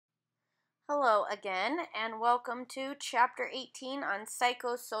Hello again, and welcome to Chapter 18 on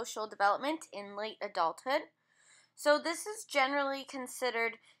Psychosocial Development in Late Adulthood. So this is generally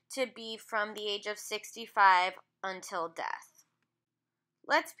considered to be from the age of 65 until death.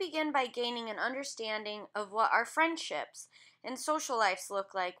 Let's begin by gaining an understanding of what our friendships and social lives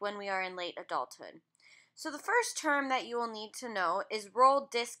look like when we are in late adulthood. So the first term that you will need to know is role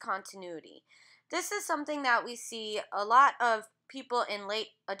discontinuity. This is something that we see a lot of people in late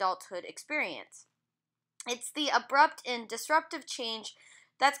adulthood experience. It's the abrupt and disruptive change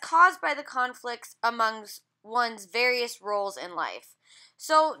that's caused by the conflicts amongst one's various roles in life.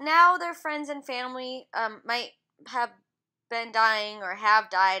 So now their friends and family might have been dying or have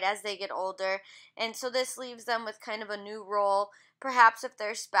died as they get older, and so this leaves them with kind of a new role. Perhaps if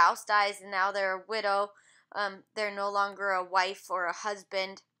their spouse dies and now they're a widow, they're no longer a wife or a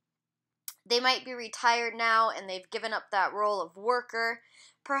husband. They might be retired now and they've given up that role of worker.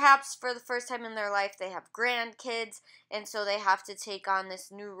 Perhaps for the first time in their life they have grandkids, and so they have to take on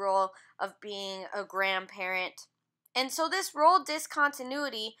this new role of being a grandparent. And so this role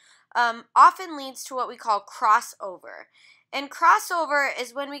discontinuity often leads to what we call crossover. And crossover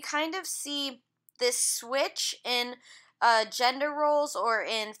is when we kind of see this switch in gender roles or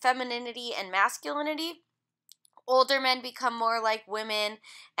in femininity and masculinity. Older men become more like women,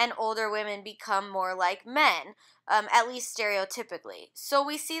 and older women become more like men, at least stereotypically. So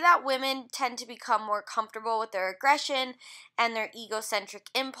we see that women tend to become more comfortable with their aggression and their egocentric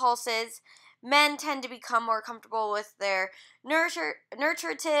impulses. Men tend to become more comfortable with their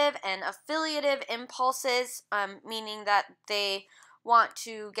nurturative and affiliative impulses, meaning that they want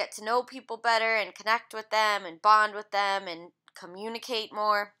to get to know people better and connect with them and bond with them and communicate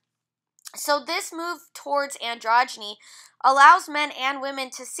more. So this move towards androgyny allows men and women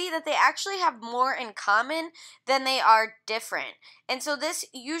to see that they actually have more in common than they are different. And so this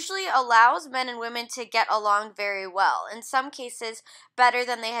usually allows men and women to get along very well, in some cases better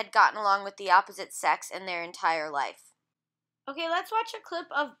than they had gotten along with the opposite sex in their entire life. Okay, let's watch a clip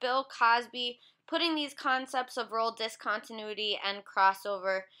of Bill Cosby putting these concepts of role discontinuity and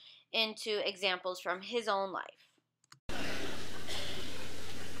crossover into examples from his own life.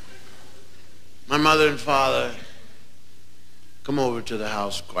 My mother and father come over to the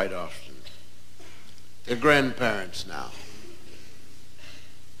house quite often. They're grandparents now.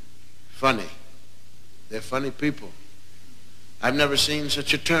 Funny. They're funny people. I've never seen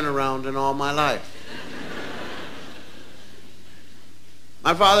such a turnaround in all my life.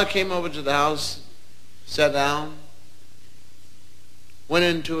 My father came over to the house, sat down, went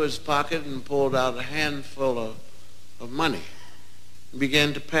into his pocket and pulled out a handful of money and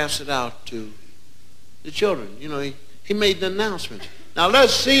began to pass it out to the children. You know, he made an announcement. Now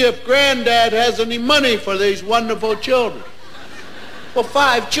let's see if Granddad has any money for these wonderful children. Well,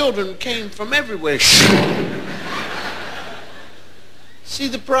 5 children came from everywhere. See,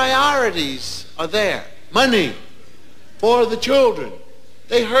 the priorities are there. Money for the children.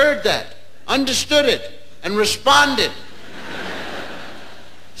 They heard that, understood it, and responded.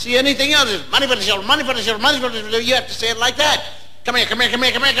 See, anything else is money for the children, money for the children, money for the children. You have to say it like that. Come here, come here, come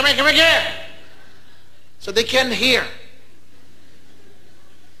here, come here, come here, come here. So they can hear.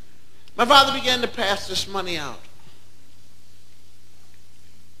 My father began to pass this money out.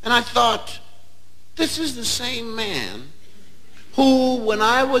 And I thought, this is the same man who, when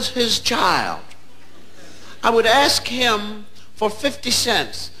I was his child, I would ask him for 50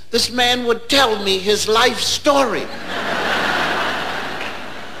 cents. This man would tell me his life story.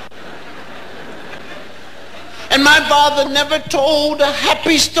 And my father never told a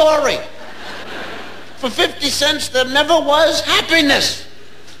happy story. For 50 cents, there never was happiness.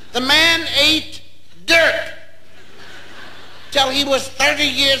 The man ate dirt till he was 30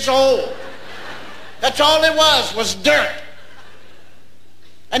 years old. That's all it was dirt.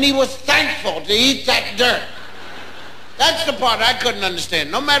 And he was thankful to eat that dirt. That's the part I couldn't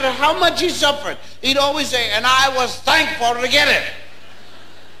understand. No matter how much he suffered, he'd always say, and I was thankful to get it.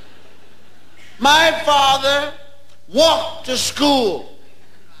 My father walked to school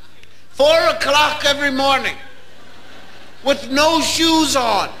 4 o'clock every morning with no shoes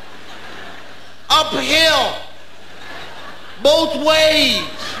on, uphill, both ways,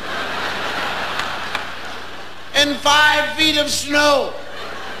 in 5 feet of snow,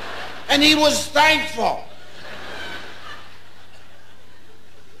 and he was thankful.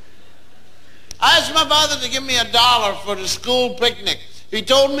 I asked my father to give me $1 for the school picnic. He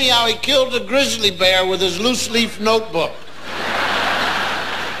told me how he killed a grizzly bear with his loose leaf notebook.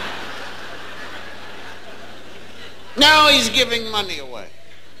 Now he's giving money away.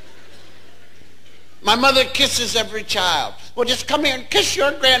 My mother kisses every child. Well, just come here and kiss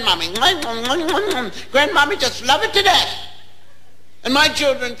your grandmommy. Grandmommy just love it to death. And my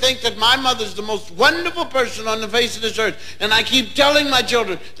children think that my mother's the most wonderful person on the face of this earth. And I keep telling my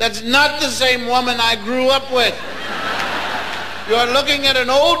children, that's not the same woman I grew up with. You're looking at an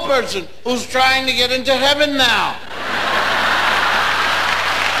old person who's trying to get into heaven now.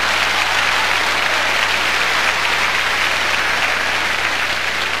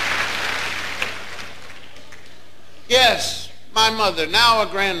 Yes, my mother, now a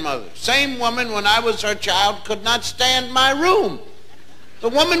grandmother. Same woman when I was her child could not stand my room. The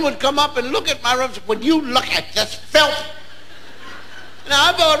woman would come up and look at my room and say, "Would you look at this filth?" Now,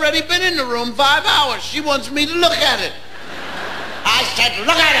 I've already been in the room 5 hours. She wants me to look at it. I said,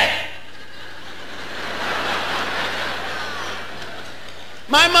 look at it.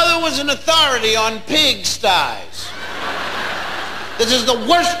 My mother was an authority on pigsties. This is the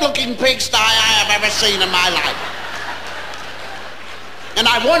worst looking pigsty I have ever seen in my life. And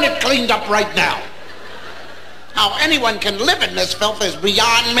I want it cleaned up right now. How anyone can live in this filth is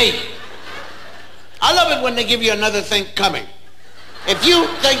beyond me. I love it when they give you another thing coming. If you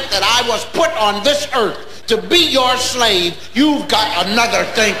think that I was put on this earth to be your slave, you've got another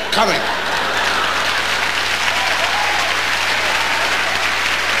thing coming.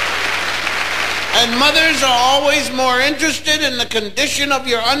 And mothers are always more interested in the condition of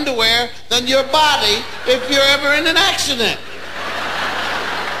your underwear than your body if you're ever in an accident.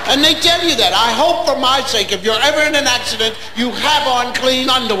 And they tell you that. I hope for my sake, if you're ever in an accident, you have on clean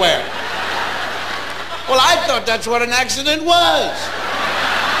underwear. Well, I thought that's what an accident was.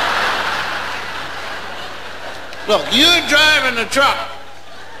 Look, you're driving a truck.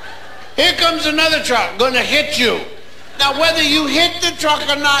 Here comes another truck going to hit you. Now, whether you hit the truck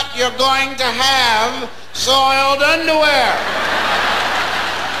or not, you're going to have soiled underwear.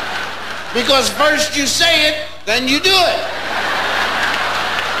 Because first you say it, then you do it.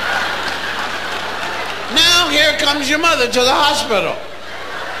 Now here comes your mother to the hospital.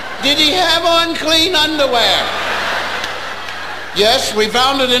 Did he have on clean underwear? Yes, we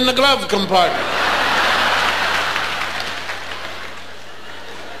found it in the glove compartment.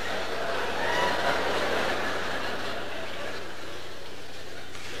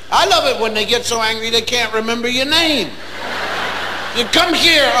 I love it when they get so angry they can't remember your name. You come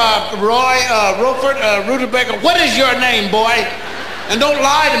here, Roy, Rupert, Rutabaga. What is your name, boy? And don't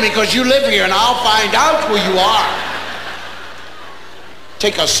lie to me because you live here and I'll find out who you are.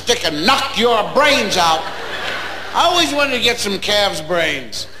 Take a stick and knock your brains out. I always wanted to get some calves'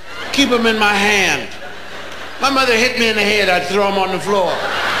 brains. Keep them in my hand. My mother hit me in the head, I'd throw them on the floor.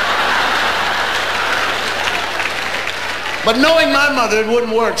 But knowing my mother, it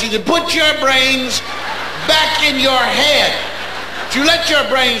wouldn't work. She said, put your brains back in your head. If you let your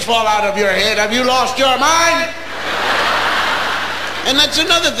brains fall out of your head, have you lost your mind? And that's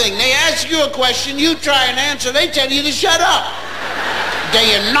another thing. They ask you a question, you try and answer, they tell you to shut up.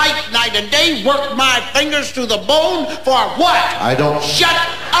 Day and night, night and day, work my fingers to the bone for what? I don't. Shut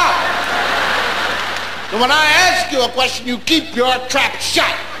up. And when I ask you a question, you keep your trap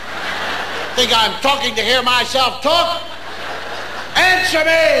shut. Think I'm talking to hear myself talk? Answer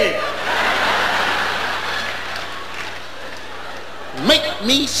me. Make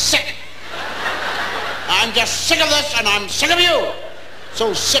me sick. I'm just sick of this and I'm sick of you.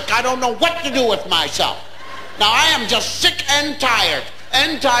 So sick I don't know what to do with myself. Now I am just sick and tired.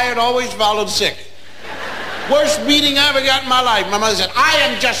 And tired always followed sick. Worst beating I ever got in my life. My mother said, I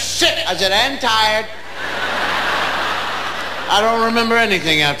am just sick. I said, and tired. I don't remember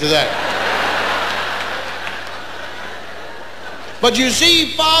anything after that. But you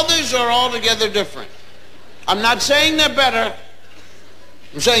see, fathers are altogether different. I'm not saying they're better.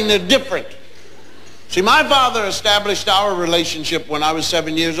 I'm saying they're different. See, my father established our relationship when I was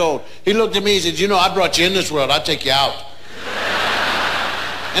 7 years old. He looked at me and said, you know, I brought you in this world. I'll take you out.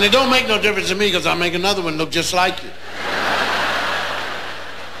 And it don't make no difference to me because I'll make another one look just like you.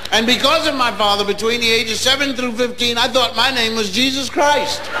 And because of my father, between the ages 7 through 15, I thought my name was Jesus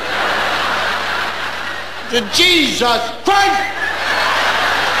Christ. To Jesus Christ!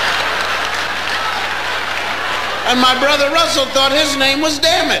 And my brother Russell thought his name was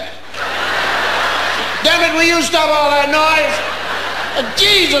Damn It. Damn it, will you stop all that noise? And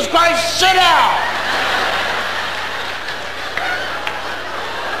Jesus Christ, sit down.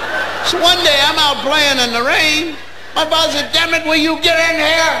 So one day I'm out playing in the rain. My father said, damn it, will you get in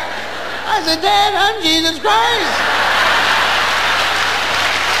here? I said, Dad, I'm Jesus Christ.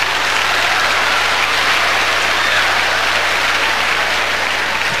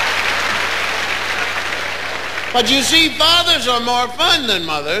 But you see, fathers are more fun than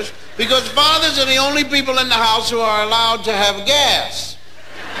mothers Because fathers are the only people in the house who are allowed to have gas.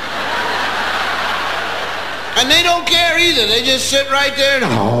 And they don't care either. They just sit right there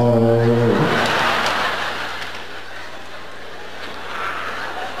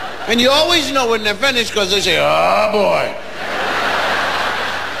and you always know when they're finished because they say, oh boy.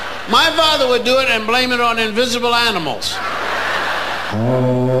 My father would do it and blame it on invisible animals.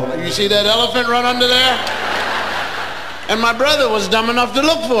 You see that elephant run under there? And my brother was dumb enough to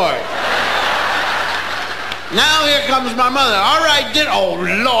look for it. Now here comes my mother. All right, oh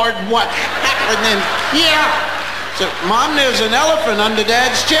Lord, what happened here? So, Mom, there's an elephant under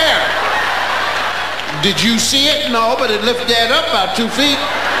Dad's chair. Did you see it? No, but it lifted Dad up about 2 feet.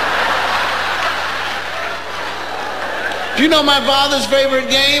 Do you know my father's favorite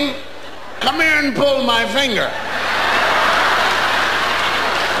game? Come here and pull my finger.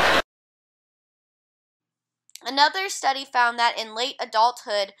 Another study found that in late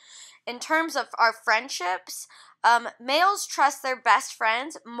adulthood, in terms of our friendships, males trust their best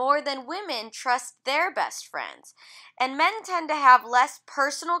friends more than women trust their best friends. And men tend to have less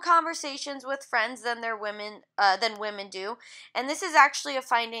personal conversations with friends than women do. And this is actually a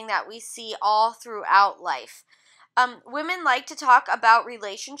finding that we see all throughout life. Women like to talk about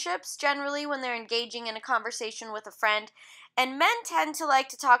relationships generally when they're engaging in a conversation with a friend, and men tend to like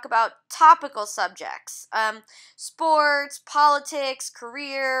to talk about topical subjects, sports, politics,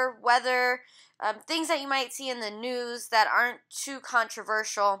 career, weather, things that you might see in the news that aren't too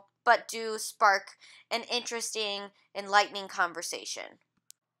controversial but do spark an interesting, enlightening conversation.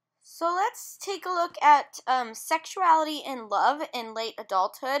 So let's take a look at sexuality and love in late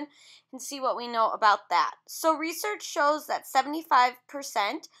adulthood and see what we know about that. So research shows that 75%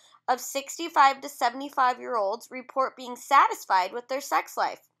 of 65 to 75-year-olds report being satisfied with their sex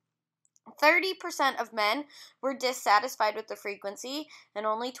life. 30% of men were dissatisfied with the frequency, and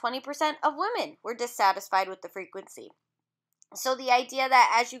only 20% of women were dissatisfied with the frequency. So the idea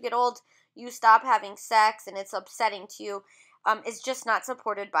that as you get old, you stop having sex and it's upsetting to you is just not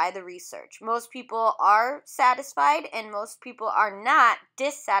supported by the research. Most people are satisfied and most people are not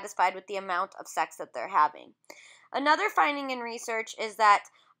dissatisfied with the amount of sex that they're having. Another finding in research is that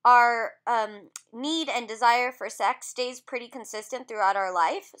our need and desire for sex stays pretty consistent throughout our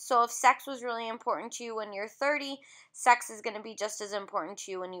life. So if sex was really important to you when you're 30, sex is going to be just as important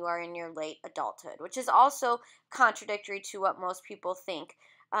to you when you are in your late adulthood, which is also contradictory to what most people think.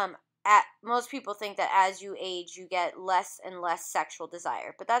 Most people think that as you age, you get less and less sexual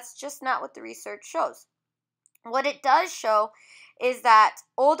desire, but that's just not what the research shows. What it does show is that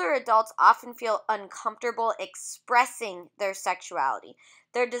older adults often feel uncomfortable expressing their sexuality.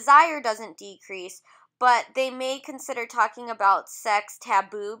 Their desire doesn't decrease, but they may consider talking about sex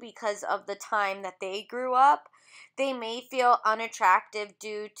taboo because of the time that they grew up. They may feel unattractive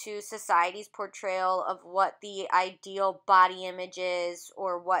due to society's portrayal of what the ideal body image is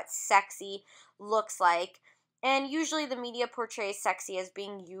or what sexy looks like. And usually the media portrays sexy as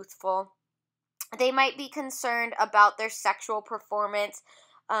being youthful. They might be concerned about their sexual performance.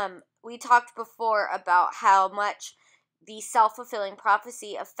 We talked before about how much the self-fulfilling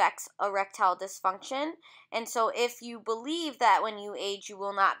prophecy affects erectile dysfunction. And so if you believe that when you age you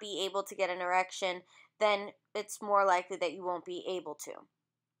will not be able to get an erection, then it's more likely that you won't be able to.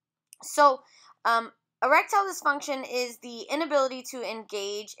 So erectile dysfunction is the inability to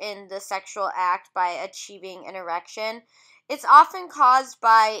engage in the sexual act by achieving an erection. It's often caused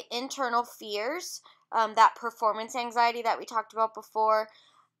by internal fears, that performance anxiety that we talked about before.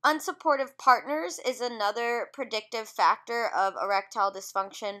 Unsupportive partners is another predictive factor of erectile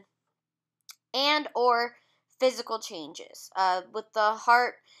dysfunction, and or physical changes. With the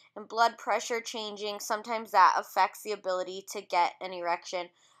heart and blood pressure changing, sometimes that affects the ability to get an erection.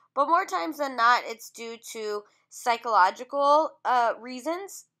 But more times than not, it's due to psychological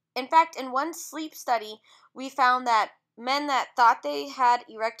reasons. In fact, in one sleep study, we found that men that thought they had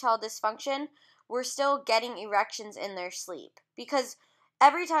erectile dysfunction were still getting erections in their sleep. Because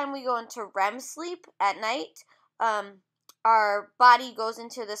every time we go into REM sleep at night, our body goes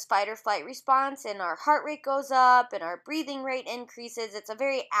into this fight or flight response and our heart rate goes up and our breathing rate increases. It's a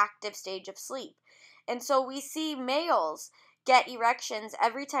very active stage of sleep. And so we see males get erections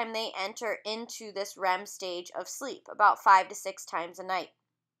every time they enter into this REM stage of sleep, about 5 to 6 times a night.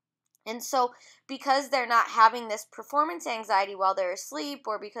 And so because they're not having this performance anxiety while they're asleep,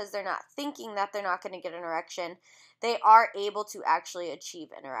 or because they're not thinking that they're not going to get an erection, they are able to actually achieve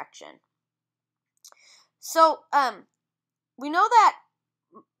an erection. So we know that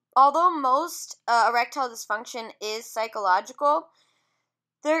although most erectile dysfunction is psychological,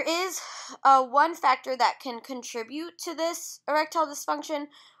 there is one factor that can contribute to this erectile dysfunction,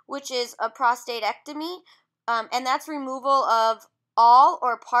 which is a prostatectomy, and that's removal of all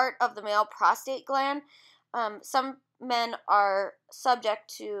or part of the male prostate gland. Some men are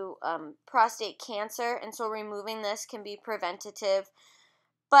subject to prostate cancer, and so removing this can be preventative.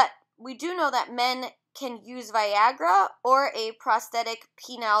 But we do know that men can use Viagra or a prosthetic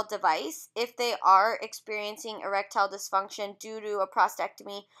penile device if they are experiencing erectile dysfunction due to a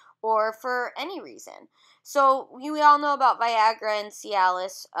prostatectomy or for any reason. So we all know about Viagra and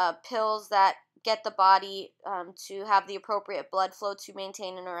Cialis, pills that get the body to have the appropriate blood flow to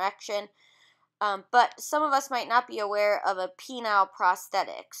maintain an erection. But some of us might not be aware of a penile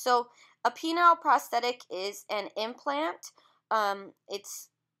prosthetic. So a penile prosthetic is an implant. It's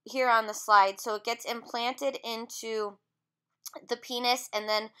here on the slide. So it gets implanted into the penis, and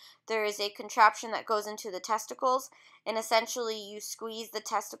then there is a contraption that goes into the testicles, and essentially you squeeze the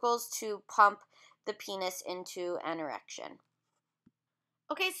testicles to pump the penis into an erection.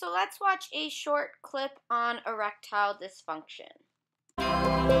 Okay, so let's watch a short clip on erectile dysfunction.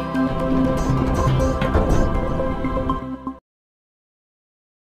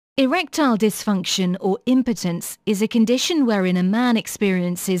 Erectile dysfunction or impotence is a condition wherein a man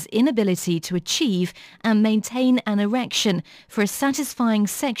experiences inability to achieve and maintain an erection for a satisfying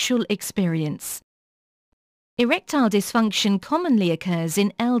sexual experience. Erectile dysfunction commonly occurs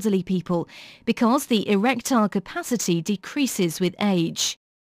in elderly people because the erectile capacity decreases with age.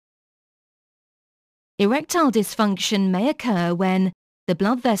 Erectile dysfunction may occur when the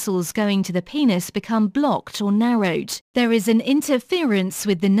blood vessels going to the penis become blocked or narrowed. There is an interference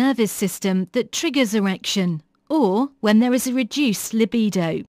with the nervous system that triggers erection, or when there is a reduced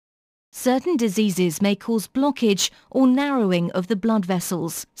libido. Certain diseases may cause blockage or narrowing of the blood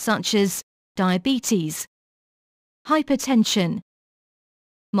vessels, such as diabetes, hypertension,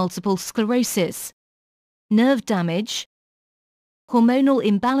 multiple sclerosis, nerve damage, hormonal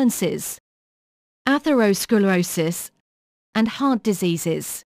imbalances, atherosclerosis, and heart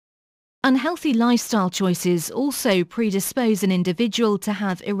diseases. Unhealthy lifestyle choices also predispose an individual to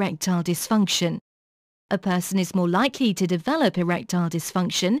have erectile dysfunction. A person is more likely to develop erectile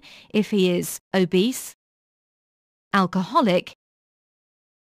dysfunction if he is obese, alcoholic,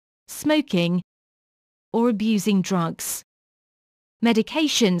 smoking, or abusing drugs.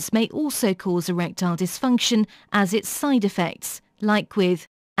 Medications may also cause erectile dysfunction as its side effects, like with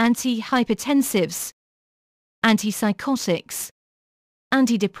antihypertensives, antipsychotics,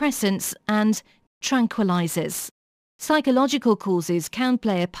 antidepressants, and tranquilizers. Psychological causes can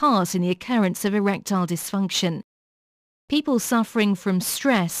play a part in the occurrence of erectile dysfunction. People suffering from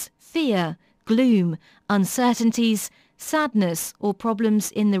stress, fear, gloom, uncertainties, sadness, or problems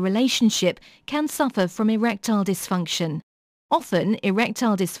in the relationship can suffer from erectile dysfunction. Often,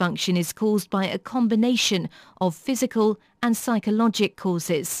 erectile dysfunction is caused by a combination of physical and psychological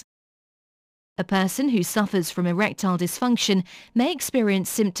causes. A person who suffers from erectile dysfunction may experience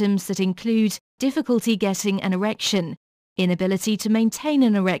symptoms that include difficulty getting an erection, inability to maintain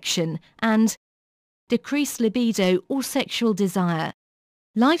an erection, and decreased libido or sexual desire.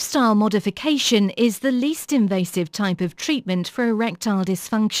 Lifestyle modification is the least invasive type of treatment for erectile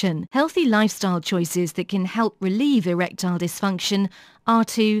dysfunction. Healthy lifestyle choices that can help relieve erectile dysfunction are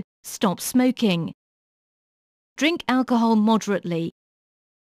to stop smoking, drink alcohol moderately,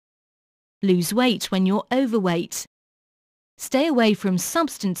 lose weight when you're overweight, stay away from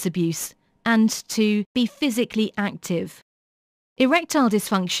substance abuse, and to be physically active. Erectile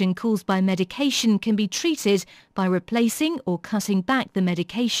dysfunction caused by medication can be treated by replacing or cutting back the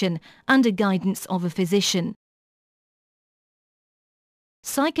medication under guidance of a physician.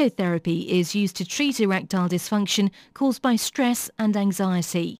 Psychotherapy is used to treat erectile dysfunction caused by stress and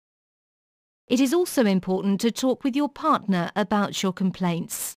anxiety. It is also important to talk with your partner about your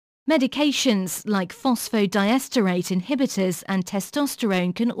complaints. Medications like phosphodiesterase inhibitors and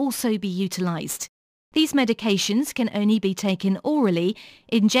testosterone can also be utilized. These medications can only be taken orally,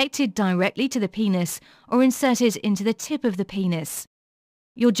 injected directly to the penis, or inserted into the tip of the penis.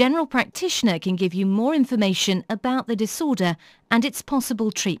 Your general practitioner can give you more information about the disorder and its possible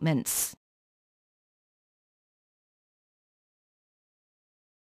treatments.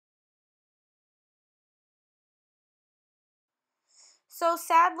 So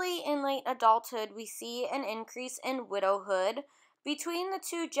sadly, in late adulthood, we see an increase in widowhood. Between the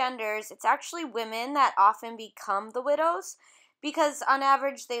two genders, it's actually women that often become the widows because on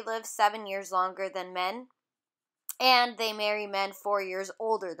average they live 7 years longer than men, and they marry men 4 years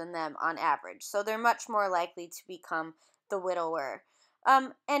older than them on average. So they're much more likely to become the widower.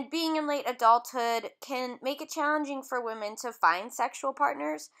 And being in late adulthood can make it challenging for women to find sexual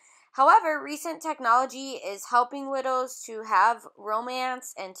partners. However, recent technology is helping widows to have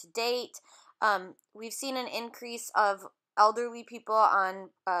romance and to date. We've seen an increase of elderly people on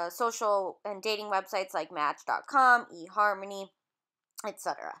social and dating websites like Match.com, eHarmony,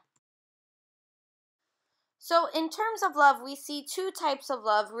 etc. So in terms of love, we see two types of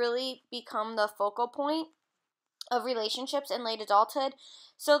love really become the focal point of relationships in late adulthood.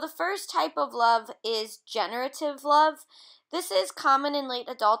 So the first type of love is generative love. This is common in late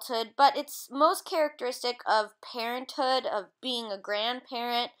adulthood, but it's most characteristic of parenthood, of being a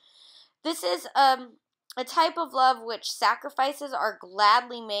grandparent. This is a type of love which sacrifices are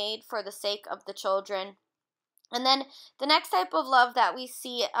gladly made for the sake of the children. And then the next type of love that we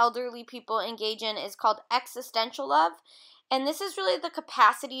see elderly people engage in is called existential love. And this is really the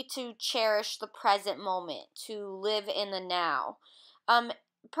capacity to cherish the present moment, to live in the now.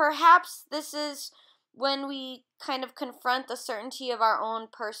 Perhaps this is when we kind of confront the certainty of our own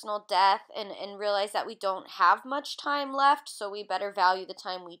personal death and realize that we don't have much time left, so we better value the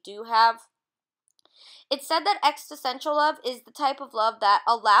time we do have. It's said that existential love is the type of love that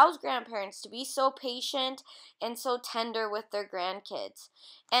allows grandparents to be so patient and so tender with their grandkids.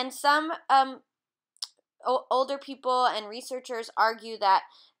 And some older people and researchers argue that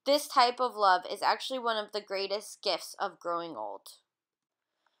this type of love is actually one of the greatest gifts of growing old.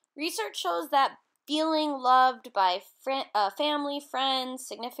 Research shows that feeling loved by family, friends,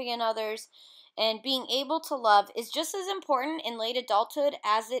 significant others, and being able to love is just as important in late adulthood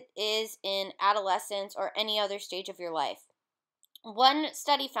as it is in adolescence or any other stage of your life. One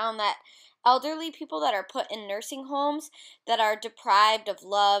study found that elderly people that are put in nursing homes that are deprived of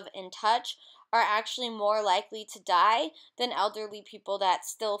love and touch are actually more likely to die than elderly people that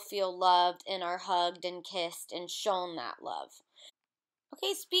still feel loved and are hugged and kissed and shown that love.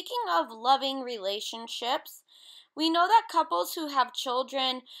 Okay, speaking of loving relationships, we know that couples who have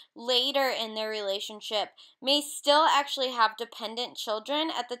children later in their relationship may still actually have dependent children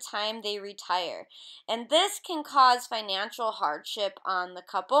at the time they retire. And this can cause financial hardship on the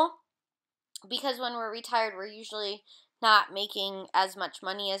couple because when we're retired, we're usually not making as much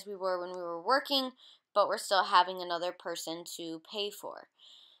money as we were when we were working, but we're still having another person to pay for.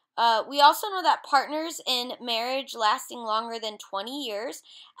 We also know that partners in marriage lasting longer than 20 years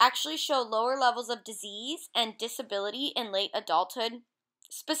actually show lower levels of disease and disability in late adulthood.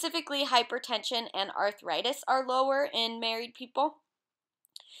 Specifically, hypertension and arthritis are lower in married people.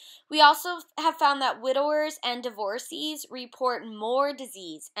 We also have found that widowers and divorcees report more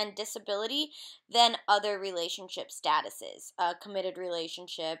disease and disability than other relationship statuses, a committed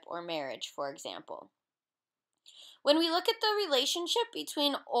relationship or marriage, for example. When we look at the relationship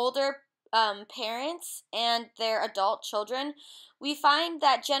between older parents and their adult children, we find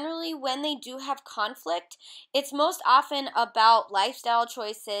that generally when they do have conflict, it's most often about lifestyle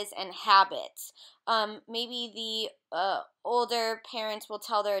choices and habits. Maybe the older parents will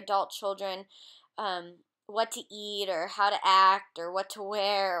tell their adult children what to eat or how to act or what to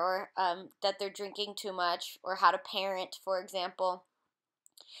wear or that they're drinking too much or how to parent, for example.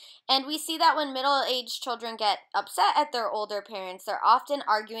 And we see that when middle-aged children get upset at their older parents, they're often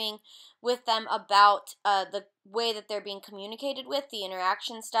arguing with them about the way that they're being communicated with, the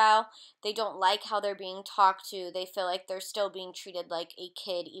interaction style. They don't like how they're being talked to. They feel like they're still being treated like a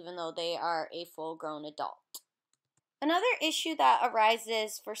kid even though they are a full-grown adult. Another issue that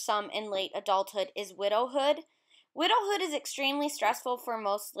arises for some in late adulthood is widowhood. Widowhood is extremely stressful for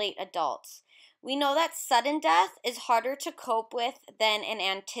most late adults. We know that sudden death is harder to cope with than an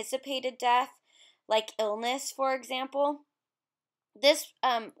anticipated death, like illness, for example. This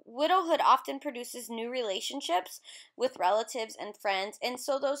widowhood often produces new relationships with relatives and friends, and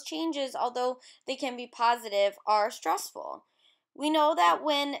so those changes, although they can be positive, are stressful. We know that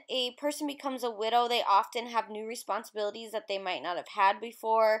when a person becomes a widow, they often have new responsibilities that they might not have had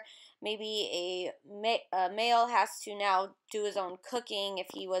before. Maybe a male has to now do his own cooking if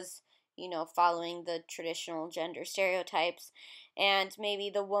he was following the traditional gender stereotypes. And maybe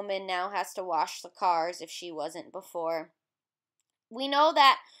the woman now has to wash the cars if she wasn't before. We know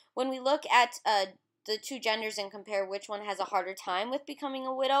that when we look at the two genders and compare which one has a harder time with becoming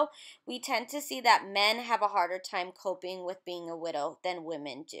a widow, we tend to see that men have a harder time coping with being a widow than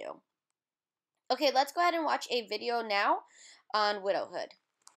women do. Okay, let's go ahead and watch a video now on widowhood.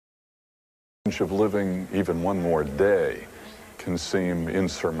 Of living even one more day can seem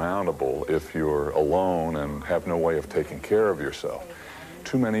insurmountable if you're alone and have no way of taking care of yourself.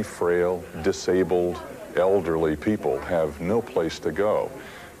 Too many frail, disabled, elderly people have no place to go.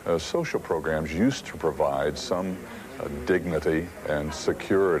 Social programs used to provide some dignity and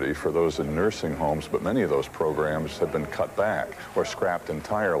security for those in nursing homes, but many of those programs have been cut back or scrapped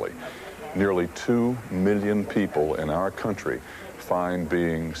entirely. Nearly 2 million people in our country find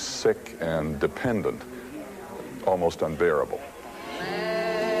being sick and dependent almost unbearable.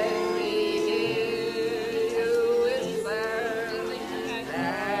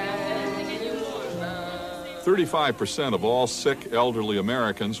 35% of all sick elderly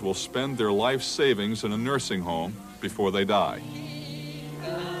Americans will spend their life savings in a nursing home before they die.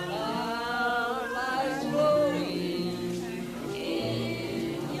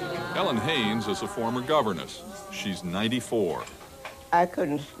 Ellen Haynes is a former governess. She's 94. I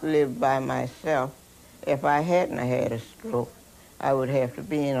couldn't live by myself. If I hadn't had a stroke, I would have to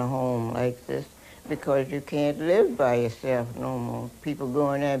be in a home like this because you can't live by yourself no more. People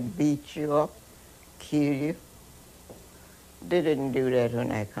go in there and beat you up, kill you. They didn't do that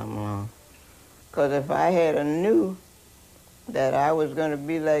when I come along. Because if I had knew that I was going to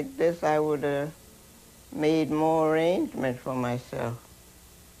be like this, I would have made more arrangements for myself.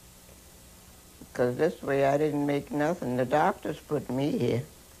 Because this way I didn't make nothing. The doctors put me here.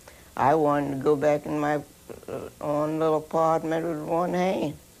 I wanted to go back in my own little apartment with one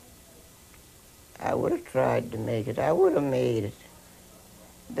hand. I would have tried to make it. I would have made it.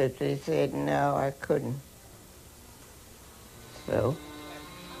 But they said, no, I couldn't. So.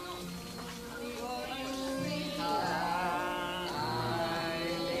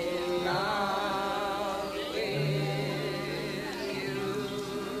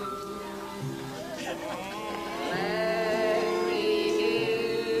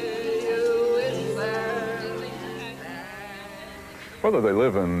 Whether they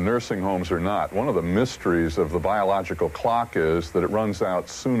live in nursing homes or not, one of the mysteries of the biological clock is that it runs out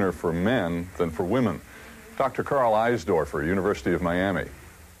sooner for men than for women. Dr. Carl Eisdorfer, University of Miami.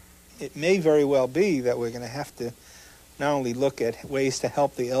 It may very well be that we're going to have to not only look at ways to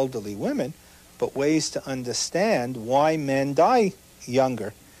help the elderly women, but ways to understand why men die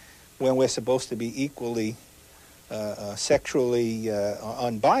younger when we're supposed to be equally sexually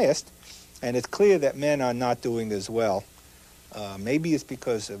unbiased. And it's clear that men are not doing as well. Maybe it's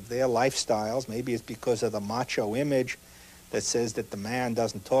because of their lifestyles. Maybe it's because of the macho image that says that the man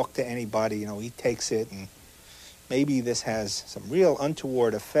doesn't talk to anybody, you know, he takes it. And maybe this has some real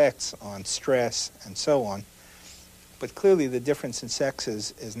untoward effects on stress and so on. But clearly the difference in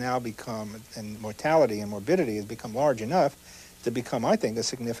sexes has now become, and mortality and morbidity has become large enough to become, I think, a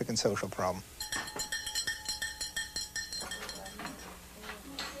significant social problem.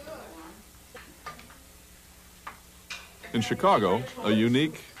 In Chicago, a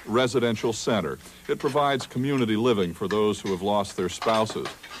unique residential center. It provides community living for those who have lost their spouses.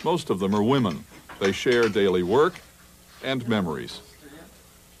 Most of them are women. They share daily work and memories.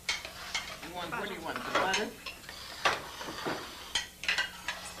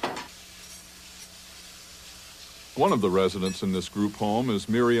 One of the residents in this group home is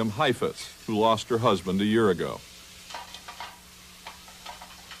Miriam Heifetz, who lost her husband a year ago.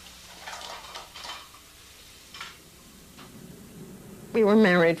 We were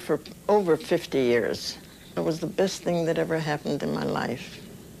married for over 50 years. It was the best thing that ever happened in my life.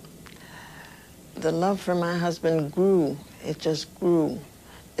 The love for my husband grew. It just grew.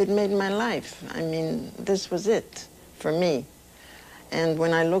 It made my life. I mean, this was it for me. And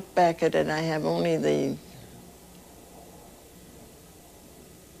when I look back at it, I have only the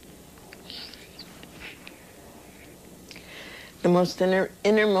most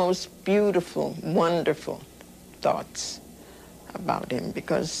innermost, beautiful, wonderful thoughts about him,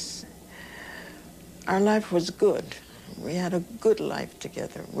 because our life was good. We had a good life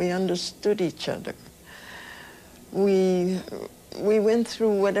together. We understood each other. We went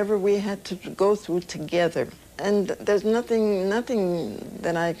through whatever we had to go through together. And there's nothing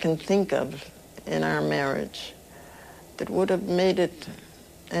that I can think of in our marriage that would have made it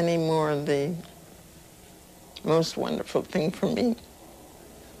any more the most wonderful thing for me.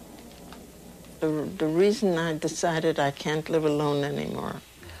 The reason I decided I can't live alone anymore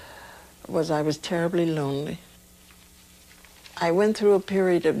was I was terribly lonely. I went through a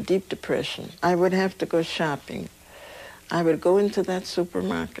period of deep depression. I would have to go shopping. I would go into that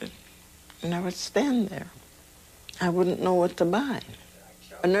supermarket and I would stand there. I wouldn't know what to buy.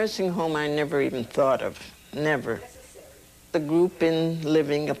 A nursing home I never even thought of, never. The group in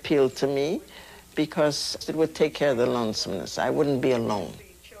living appealed to me because it would take care of the lonesomeness. I wouldn't be alone.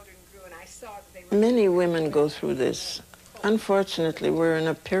 Many women go through this. Unfortunately, we're in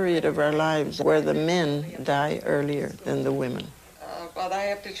a period of our lives where the men die earlier than the women. But I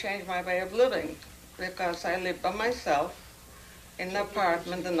have to change my way of living because I live by myself in an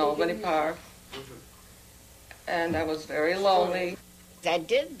apartment in Albany Park. and I was very lonely. I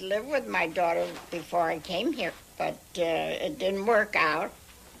did live with my daughter before I came here, but it didn't work out.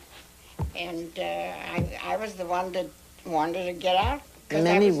 And I was the one that wanted to get out.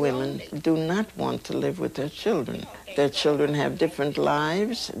 Many women do not want to live with their children. Their children have different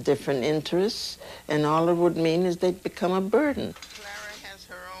lives, different interests, and all it would mean is they'd become a burden. Clara has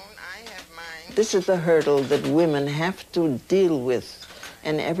her own, I have mine. This is the hurdle that women have to deal with,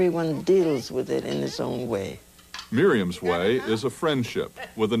 and everyone deals with it in his own way. Miriam's way is a friendship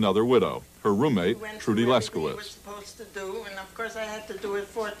with another widow, her roommate, Trudy We were Leskowitz. supposed to do, and of course I had to do it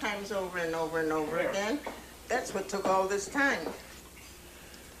 4 times over and over and over again. That's what took all this time.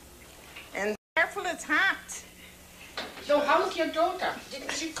 And careful, it's hot. So how's your daughter?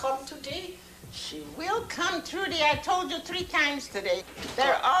 Didn't she come today? She will come, Trudy. I told you 3 times today.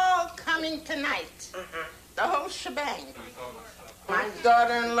 They're all coming tonight. The whole shebang. My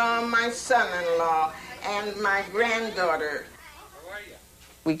daughter-in-law, my son-in-law, and my granddaughter.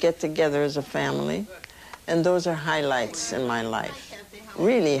 We get together as a family, and those are highlights in my life,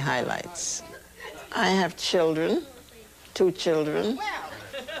 really highlights. I have children, 2 children.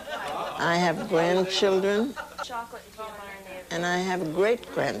 I have grandchildren, and I have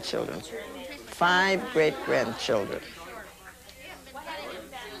great-grandchildren, 5 great-grandchildren.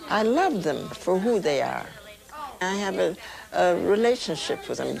 I love them for who they are. I have a relationship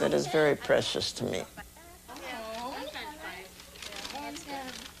with them that is very precious to me.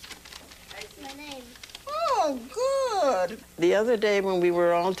 Oh, good. The other day when we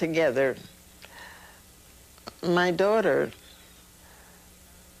were all together, my daughter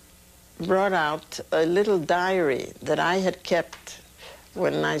brought out a little diary that I had kept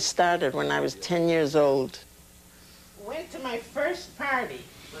when I started, when I was 10 years old. Went to my first party.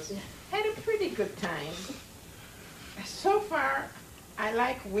 Had a pretty good time. So far, I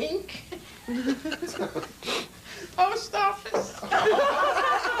like wink. Post office.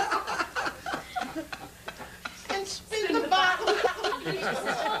 And spin the bottle.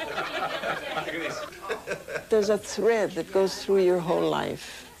 There's a thread that goes through your whole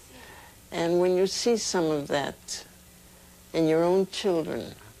life. And when you see some of that in your own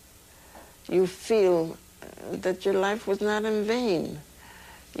children, you feel that your life was not in vain.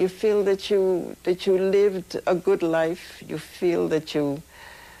 You feel that you lived a good life. You feel that you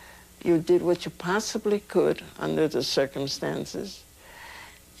did what you possibly could under the circumstances.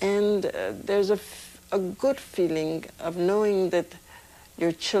 And there's a good feeling of knowing that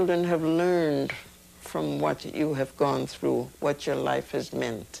your children have learned from what you have gone through, what your life has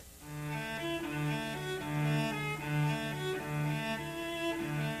meant.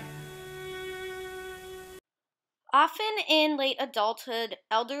 Often in late adulthood,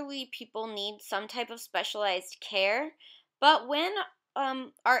 elderly people need some type of specialized care, but when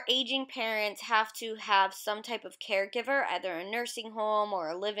our aging parents have to have some type of caregiver, either a nursing home or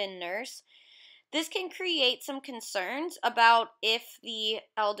a live-in nurse, this can create some concerns about if the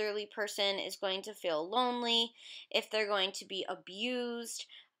elderly person is going to feel lonely, if they're going to be abused,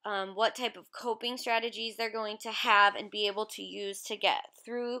 what type of coping strategies they're going to have and be able to use to get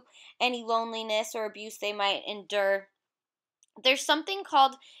through any loneliness or abuse they might endure. There's something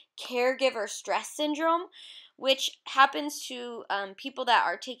called caregiver stress syndrome, which happens to people that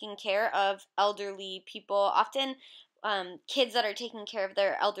are taking care of elderly people, often kids that are taking care of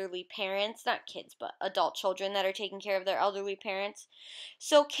their elderly parents, not kids, but adult children that are taking care of their elderly parents.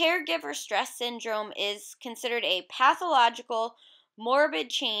 So caregiver stress syndrome is considered a pathological, morbid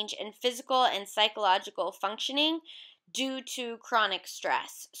change in physical and psychological functioning due to chronic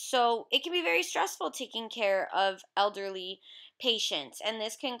stress. So it can be very stressful taking care of elderly patients, and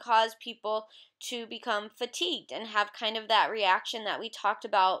this can cause people to become fatigued and have kind of that reaction that we talked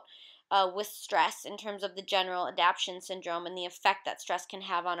about with stress in terms of the general adaptation syndrome and the effect that stress can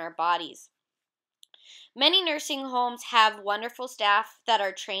have on our bodies. Many nursing homes have wonderful staff that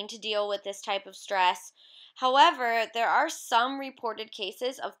are trained to deal with this type of stress. However, there are some reported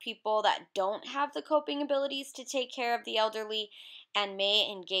cases of people that don't have the coping abilities to take care of the elderly and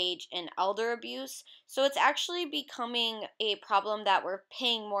may engage in elder abuse. So it's actually becoming a problem that we're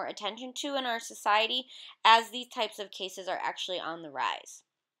paying more attention to in our society as these types of cases are actually on the rise.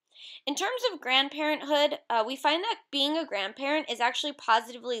 In terms of grandparenthood, we find that being a grandparent is actually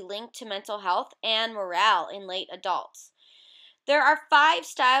positively linked to mental health and morale in late adults. There are 5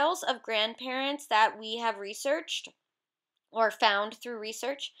 styles of grandparents that we have researched or found through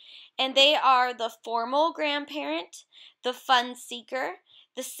research, and they are the formal grandparent, the fun seeker,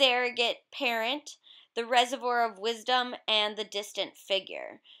 the surrogate parent, the reservoir of wisdom, and the distant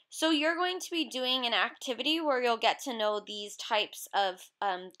figure. So you're going to be doing an activity where you'll get to know these types of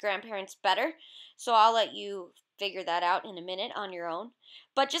grandparents better. So I'll let you figure that out in a minute on your own.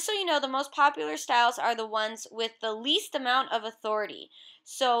 But just so you know, the most popular styles are the ones with the least amount of authority.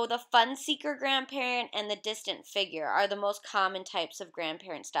 So the fun seeker grandparent and the distant figure are the most common types of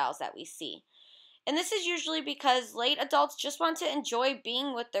grandparent styles that we see. And this is usually because late adults just want to enjoy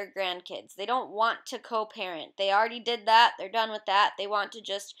being with their grandkids. They don't want to co-parent. They already did that. They're done with that. They want to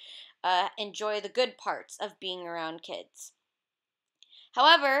just enjoy the good parts of being around kids.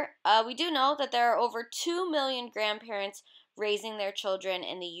 However, we do know that there are over 2 million grandparents raising their children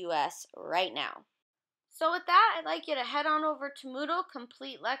in the U.S. right now. So with that, I'd like you to head on over to Moodle,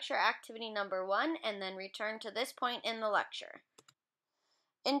 complete lecture activity number 1, and then return to this point in the lecture.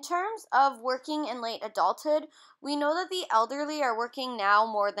 In terms of working in late adulthood, we know that the elderly are working now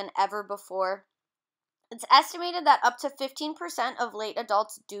more than ever before. It's estimated that up to 15% of late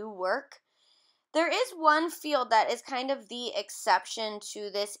adults do work. There is one field that is kind of the exception to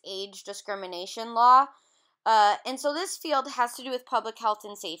this age discrimination law, and so this field has to do with public health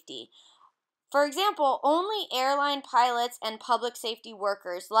and safety. For example, only airline pilots and public safety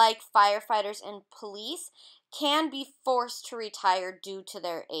workers like firefighters and police can be forced to retire due to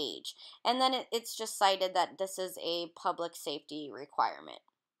their age, and then it's just cited that this is a public safety requirement.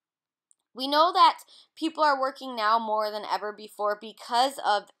 We know that people are working now more than ever before because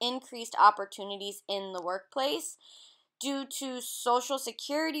of increased opportunities in the workplace due to Social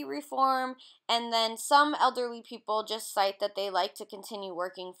Security reform, and then some elderly people just cite that they like to continue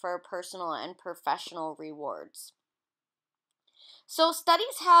working for personal and professional rewards. So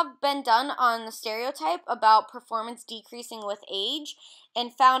studies have been done on the stereotype about performance decreasing with age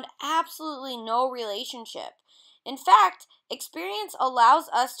and found absolutely no relationship. In fact, experience allows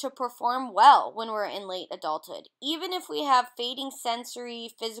us to perform well when we're in late adulthood. Even if we have fading sensory,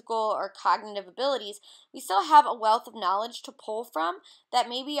 physical, or cognitive abilities, we still have a wealth of knowledge to pull from that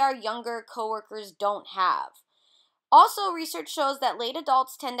maybe our younger coworkers don't have. Also, research shows that late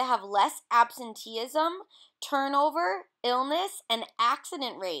adults tend to have less absenteeism, turnover, illness, and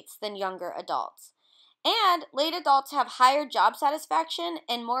accident rates than younger adults. And late adults have higher job satisfaction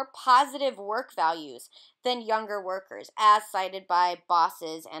and more positive work values than younger workers, as cited by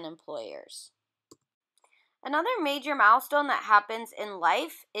bosses and employers. Another major milestone that happens in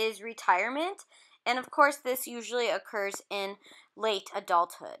life is retirement, and of course this usually occurs in late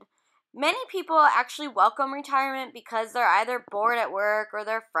adulthood. Many people actually welcome retirement because they're either bored at work or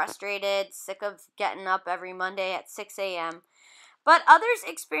they're frustrated, sick of getting up every Monday at 6 a.m., but others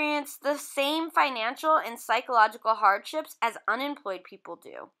experience the same financial and psychological hardships as unemployed people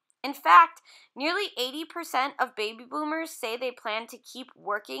do. In fact, nearly 80% of baby boomers say they plan to keep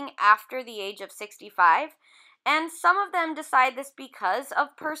working after the age of 65, and some of them decide this because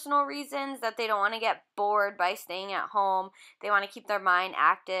of personal reasons, that they don't want to get bored by staying at home, they want to keep their mind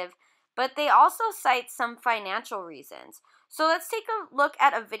active, but they also cite some financial reasons. So let's take a look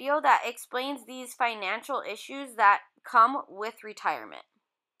at a video that explains these financial issues that come with retirement.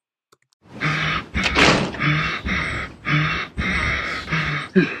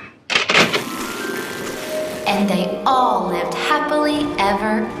 And they all lived happily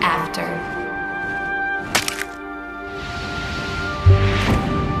ever after.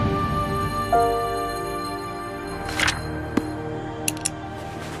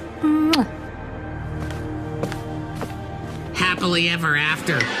 Happily ever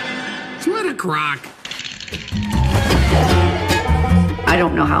after. What a crock. I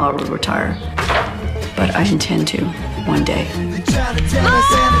don't know how I will retire, but I intend to one day.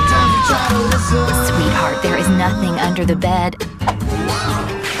 Sweetheart, there is nothing under the bed.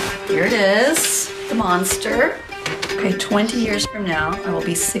 Here it is, the monster. Okay, 20 years from now, I will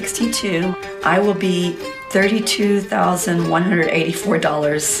be 62. I will be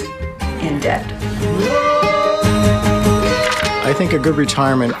 $32,184 in debt. I think a good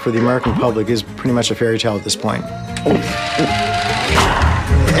retirement for the American public is pretty much a fairy tale at this point.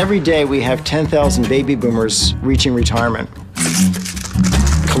 Every day we have 10,000 baby boomers reaching retirement,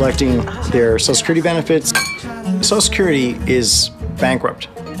 collecting their Social Security benefits. Social Security is bankrupt.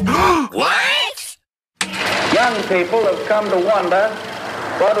 What? Young people have come to wonder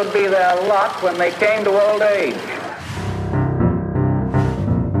what would be their lot when they came to old age.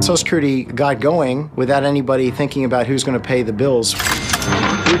 Social Security got going without anybody thinking about who's going to pay the bills.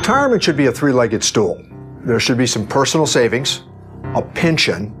 Retirement should be a three-legged stool. There should be some personal savings, a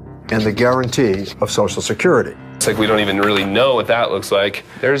pension, and the guarantee of Social Security. It's like we don't even really know what that looks like.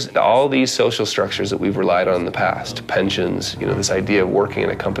 There's all these social structures that we've relied on in the past. Pensions, this idea of working in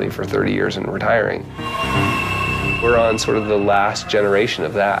a company for 30 years and retiring. We're on sort of the last generation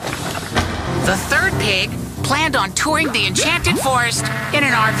of that. The third pig planned on touring the enchanted forest in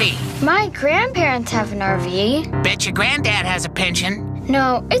an RV. My grandparents have an RV. Bet your granddad has a pension.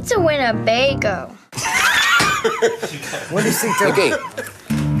 No, it's a Winnebago. What do you think? Okay.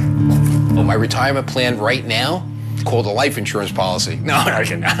 Oh, my retirement plan right now? It's called a life insurance policy. No,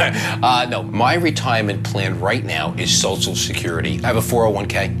 no, my retirement plan right now is Social Security. I have a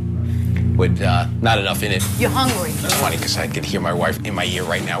 401k with not enough in it. You're hungry. It's funny because I can hear my wife in my ear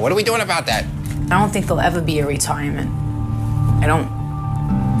right now. What are we doing about that? I don't think there'll ever be a retirement.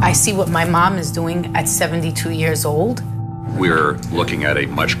 I see what my mom is doing at 72 years old. We're looking at a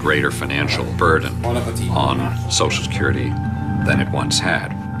much greater financial burden on Social Security than it once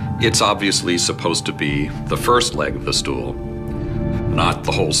had. It's obviously supposed to be the first leg of the stool, not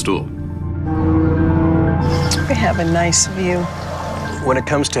the whole stool. We have a nice view. When it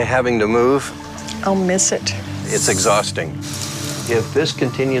comes to having to move, I'll miss it. it's exhausting. If this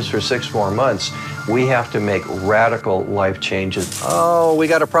continues for 6 more months, we have to make radical life changes. Oh, we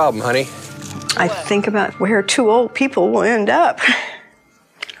got a problem, honey. I think about where 2 old people will end up.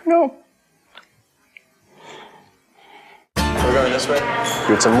 No. We're going this way?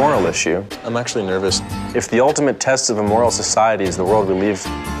 It's a moral issue. I'm actually nervous. If the ultimate test of a moral society is the world we leave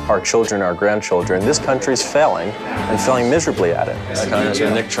our children, our grandchildren, this country's failing, and failing miserably at it.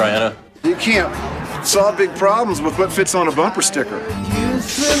 Congressman Nick Triana. You can't solve big problems with what fits on a bumper sticker.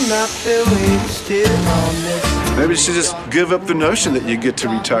 Maybe you should just give up the notion that you get to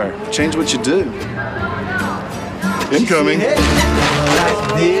retire. Change what you do. Incoming.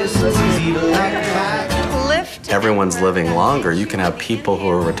 Everyone's living longer. You can have people who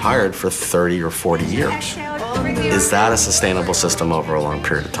are retired for 30 or 40 years. Is that a sustainable system over a long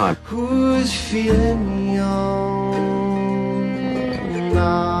period of time? Who's feeling young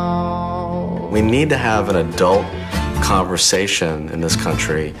now? We need to have an adult conversation in this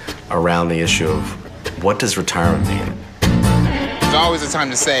country around the issue of what does retirement mean? There's always a time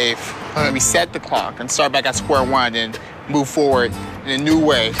to save. Reset the clock and start back at square one and move forward in a new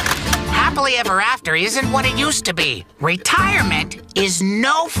way. Happily ever after isn't what it used to be. Retirement is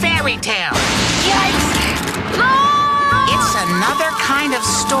no fairy tale. Yikes! It's another kind of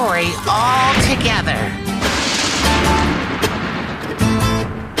story altogether.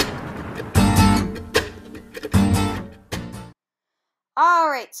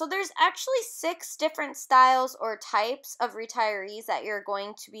 Alright, so there's actually 6 different styles or types of retirees that you're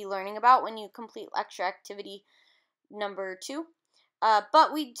going to be learning about when you complete lecture activity number 2.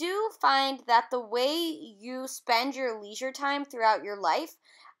 But we do find that the way you spend your leisure time throughout your life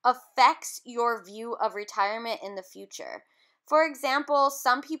affects your view of retirement in the future. For example,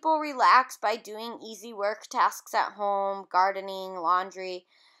 some people relax by doing easy work tasks at home, gardening, laundry.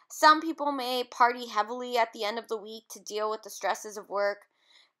 Some people may party heavily at the end of the week to deal with the stresses of work.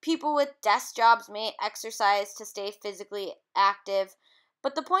 People with desk jobs may exercise to stay physically active.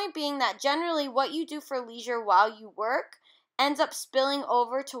 But the point being that generally what you do for leisure while you work ends up spilling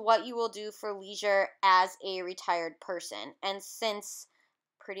over to what you will do for leisure as a retired person. And since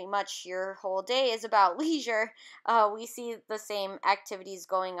pretty much your whole day is about leisure, we see the same activities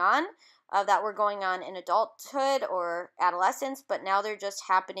going on that were going on in adulthood or adolescence, but now they're just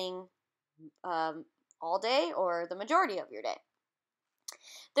happening all day or the majority of your day.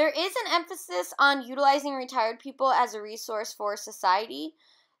 There is an emphasis on utilizing retired people as a resource for society,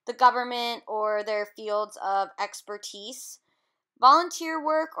 the government, or their fields of expertise. Volunteer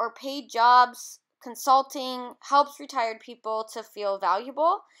work or paid jobs, consulting helps retired people to feel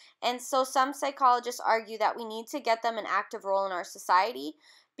valuable, and so some psychologists argue that we need to get them an active role in our society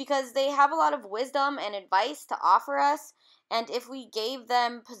because they have a lot of wisdom and advice to offer us, and if we gave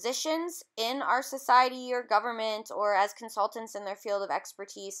them positions in our society or government or as consultants in their field of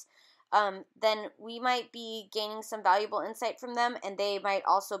expertise, then we might be gaining some valuable insight from them, and they might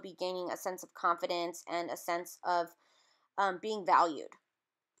also be gaining a sense of confidence and a sense of being valued.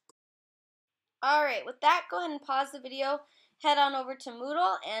 Alright, with that, go ahead and pause the video, head on over to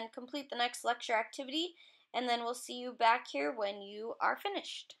Moodle, and complete the next lecture activity, and then we'll see you back here when you are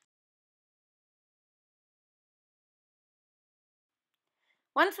finished.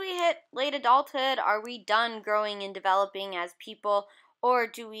 Once we hit late adulthood, are we done growing and developing as people, or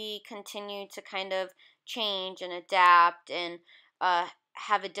do we continue to kind of change and adapt and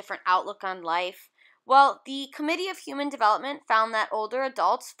have a different outlook on life? Well, the Committee of Human Development found that older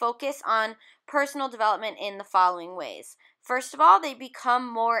adults focus on personal development in the following ways. First of all, they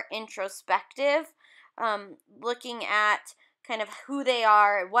become more introspective, looking at kind of who they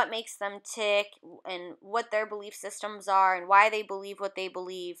are, what makes them tick, and what their belief systems are, and why they believe what they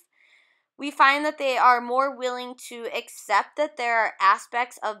believe. We find that they are more willing to accept that there are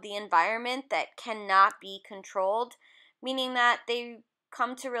aspects of the environment that cannot be controlled, meaning that they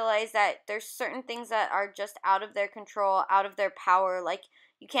come to realize that there's certain things that are just out of their control, out of their power, like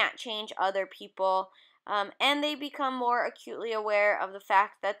you can't change other people, and they become more acutely aware of the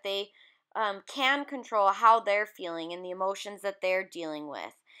fact that they can control how they're feeling and the emotions that they're dealing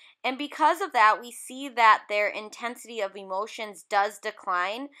with. And because of that, we see that their intensity of emotions does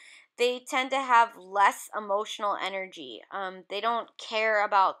decline. They tend to have less emotional energy. They don't care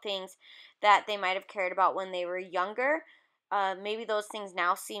about things that they might have cared about when they were younger. Maybe those things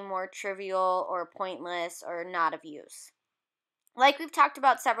now seem more trivial or pointless or not of use. Like we've talked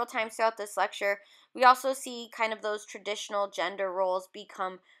about several times throughout this lecture, we also see kind of those traditional gender roles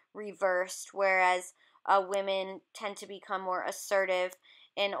become reversed, whereas women tend to become more assertive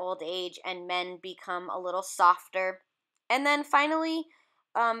in old age and men become a little softer. And then finally,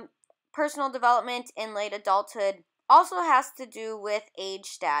 personal development in late adulthood also has to do with age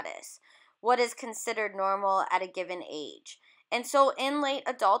status, what is considered normal at a given age. And so in late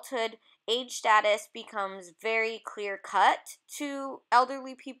adulthood, age status becomes very clear cut to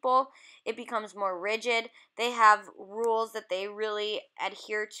elderly people. It becomes more rigid. They have rules that they really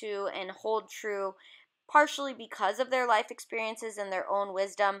adhere to and hold true, partially because of their life experiences and their own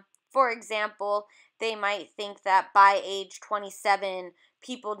wisdom. For example, they might think that by age 27,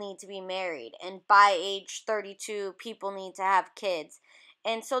 people need to be married, and by age 32, people need to have kids.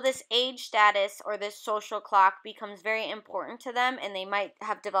 And so this age status or this social clock becomes very important to them, and they might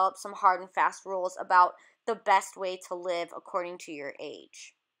have developed some hard and fast rules about the best way to live according to your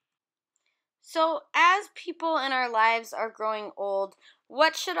age. So as people in our lives are growing old,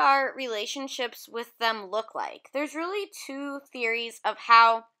 what should our relationships with them look like? There's really two theories of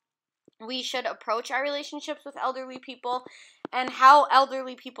how we should approach our relationships with elderly people and how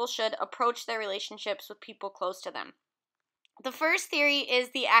elderly people should approach their relationships with people close to them. The first theory is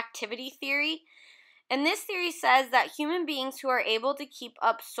the activity theory, and this theory says that human beings who are able to keep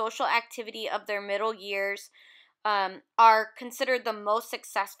up social activity of their middle years are considered the most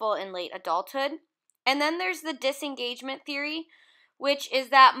successful in late adulthood. And then there's the disengagement theory, which is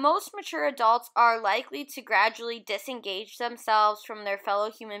that most mature adults are likely to gradually disengage themselves from their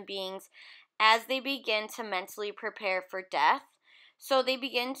fellow human beings as they begin to mentally prepare for death. So they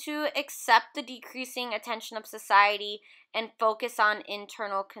begin to accept the decreasing attention of society and focus on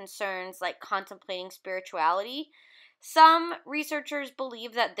internal concerns like contemplating spirituality. Some researchers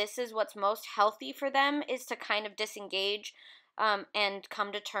believe that this is what's most healthy for them, is to kind of disengage and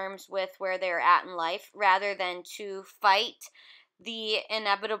come to terms with where they're at in life rather than to fight the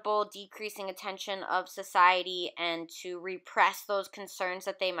inevitable decreasing attention of society and to repress those concerns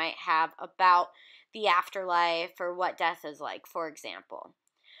that they might have about the afterlife or what death is like, for example.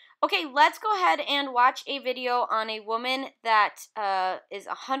 Okay, let's go ahead and watch a video on a woman that is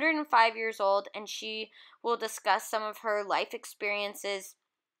 105 years old, and she will discuss some of her life experiences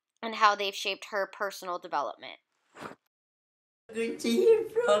and how they've shaped her personal development. Good to hear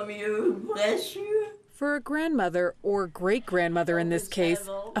from you. Bless you. For a grandmother, or great-grandmother in this case,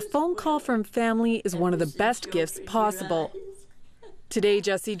 a phone call from family is one of the best gifts possible. Today,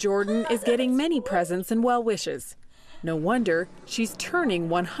 Jessie Jordan is getting many presents and well wishes. No wonder she's turning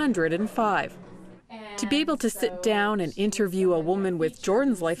 105. To be able to sit down and interview a woman with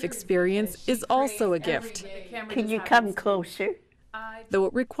Jordan's life experience is also a gift. Can you come closer? Though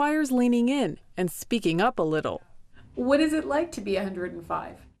it requires leaning in and speaking up a little. What is it like to be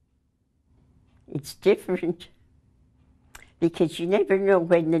 105? It's different because you never know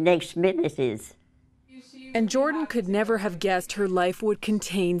when the next minute is. And Jordan could never have guessed her life would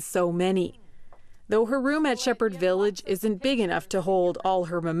contain so many. Though her room at Shepherd Village isn't big enough to hold all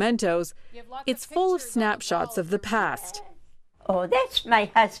her mementos, it's full of snapshots of the past. Oh, that's my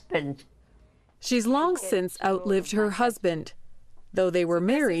husband. She's long since outlived her husband, though they were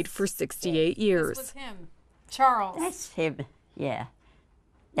married for 68 years. This was him, Charles. That's him, yeah.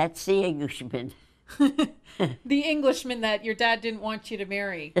 That's the Englishman. The Englishman that your dad didn't want you to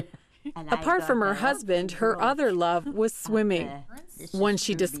marry. Apart from her husband, her other love was swimming, one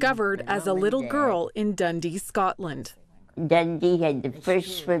she discovered as a little girl in Dundee, Scotland. Dundee had the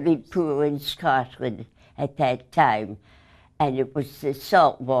first swimming pool in Scotland at that time, and it was the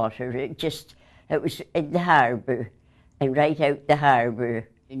salt water. It was in the harbour, and right out the harbour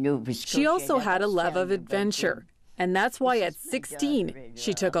in Nova Scotia. She also had a love of adventure, and that's why at 16,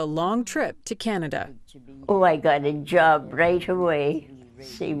 she took a long trip to Canada. Oh, I got a job right away.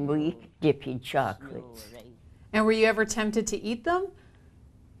 Same week, dipping chocolates. And were you ever tempted to eat them?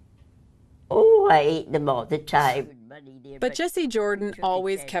 Oh, I ate them all the time. But Jessie Jordan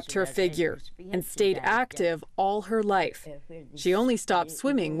always kept her figure and stayed active all her life. She only stopped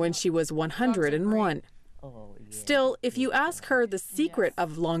swimming when she was 101. Still, if you ask her the secret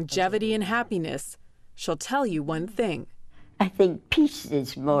of longevity and happiness, she'll tell you one thing. I think peace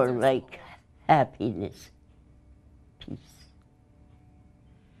is more like happiness. Peace.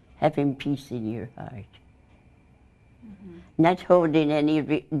 Having peace in your heart. Not holding any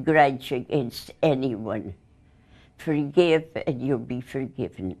grudge against anyone. Forgive and you'll be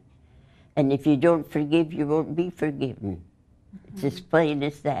forgiven. And if you don't forgive, you won't be forgiven. It's as plain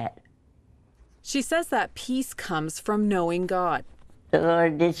as that. She says that peace comes from knowing God. The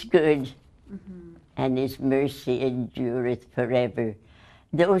Lord is good, and his mercy endureth forever.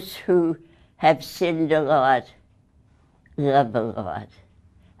 Those who have sinned a lot love a lot,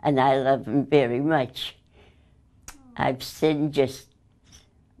 and I love him very much. I've sinned just...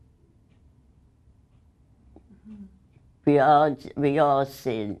 We all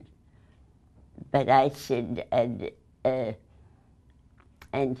sin, but I sinned, and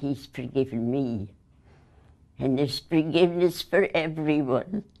he's forgiven me. And there's forgiveness for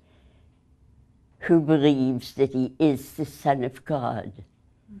everyone who believes that he is the Son of God,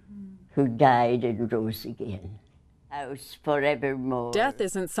 who died and rose again. House forevermore. Death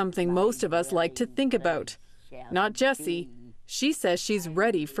isn't something most of us like to think about. Not Jessie. She says she's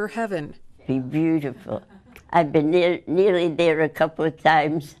ready for heaven. Be beautiful. I've been nearly there a couple of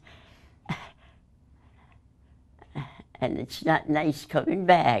times, and it's not nice coming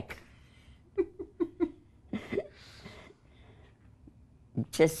back.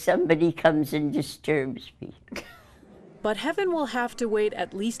 Just somebody comes and disturbs me. But heaven will have to wait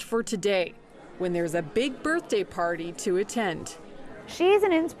at least for today, when there's a big birthday party to attend. She's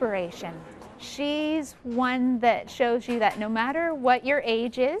an inspiration. She's one that shows you that no matter what your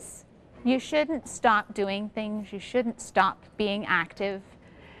age is, you shouldn't stop doing things. You shouldn't stop being active.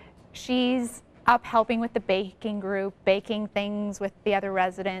 She's up helping with the baking group, baking things with the other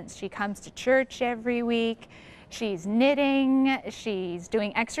residents. She comes to church every week. She's knitting. She's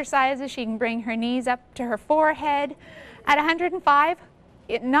doing exercises. She can bring her knees up to her forehead. At 105,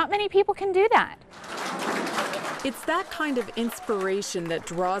 not many people can do that. It's that kind of inspiration that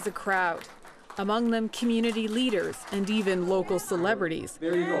draws a crowd. Among them, community leaders and even local celebrities.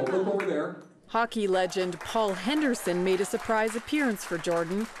 There you go, look over there. Hockey legend Paul Henderson made a surprise appearance for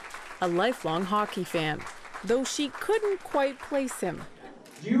Jordan, a lifelong hockey fan, though she couldn't quite place him.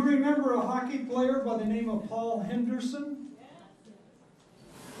 Do you remember a hockey player by the name of Paul Henderson?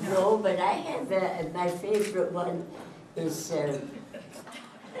 No, but I have my favorite one is...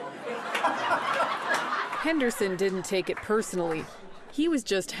 Henderson didn't take it personally. He was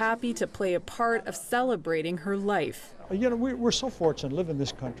just happy to play a part of celebrating her life. You know, we're so fortunate to live in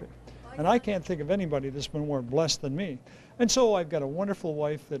this country. And I can't think of anybody that's been more blessed than me. And so I've got a wonderful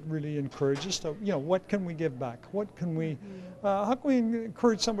wife that really encourages to, you know, what can we give back? What can we, how can we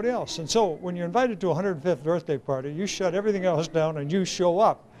encourage somebody else? And so when you're invited to a 105th birthday party, you shut everything else down and you show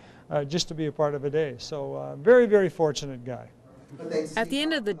up just to be a part of a day. So very, very fortunate guy. At the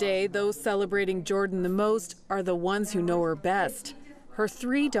end of the day, those celebrating Jordan the most are the ones who know her best. Her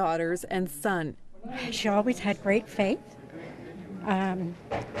 3 daughters and son. She always had great faith.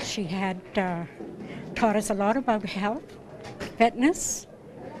 She had taught us a lot about health, fitness,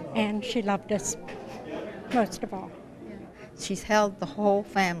 and she loved us most of all. She's held the whole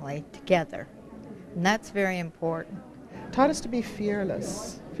family together, and that's very important. Taught us to be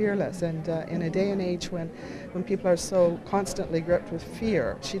fearless, and in a day and age when people are so constantly gripped with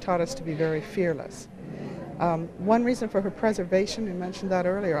fear, she taught us to be very fearless. One reason for her preservation, you mentioned that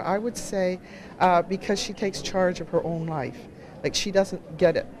earlier, I would say because she takes charge of her own life. Like, she doesn't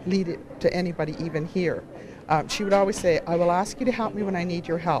lead it to anybody even here. She would always say, I will ask you to help me when I need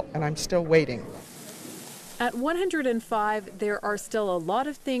your help, and I'm still waiting. At 105, there are still a lot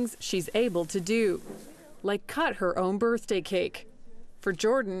of things she's able to do, like cut her own birthday cake. For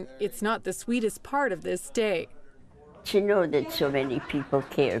Jordan, it's not the sweetest part of this day. To know that so many people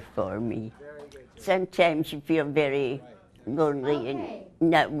care for me. Sometimes you feel very lonely and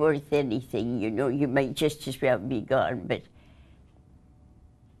not worth anything, you know. You might just as well be gone, but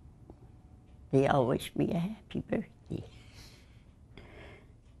they all wish me a happy birthday.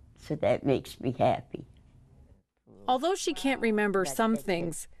 So that makes me happy. Although she can't remember some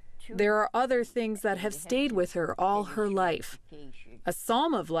things, there are other things that have stayed with her all her life. A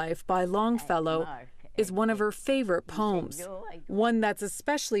Psalm of Life by Longfellow is one of her favorite poems, one that's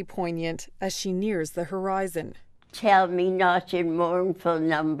especially poignant as she nears the horizon. Tell me not in mournful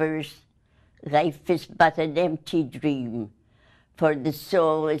numbers, life is but an empty dream, for the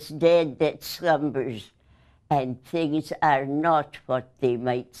soul is dead that slumbers, and things are not what they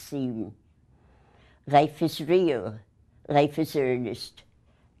might seem. Life is real, life is earnest,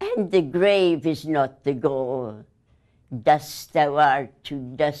 And the grave is not the goal. Dust thou art, to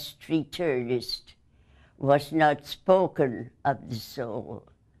dust returnest, was not spoken of the soul.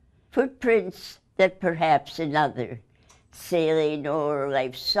 Footprints that perhaps another, sailing o'er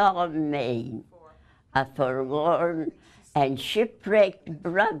life's solemn main, a forlorn and shipwrecked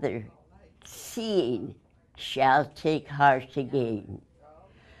brother, seeing, shall take heart again.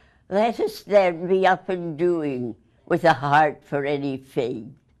 Let us then be up and doing, with a heart for any fate,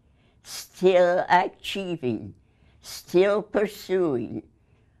 still achieving, still pursuing,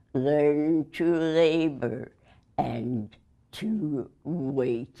 learn to labor and to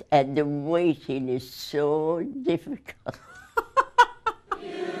wait. And the waiting is so difficult.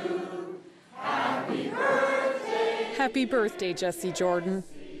 Happy birthday, Jesse Jordan.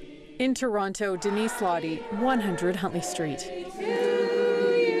 In Toronto, Denise Lottie, 100 Huntley Street.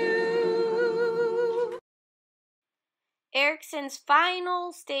 Erikson's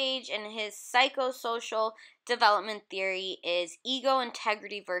final stage in his psychosocial development theory is ego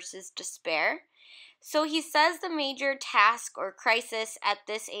integrity versus despair. So he says the major task or crisis at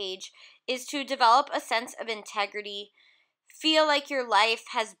this age is to develop a sense of integrity, feel like your life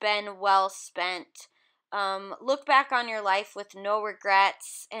has been well spent, look back on your life with no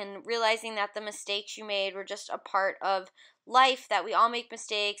regrets, and realizing that the mistakes you made were just a part of life, that we all make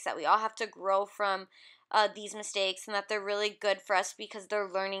mistakes, that we all have to grow from these mistakes, and that they're really good for us because they're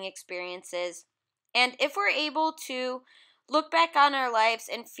learning experiences. And if we're able to look back on our lives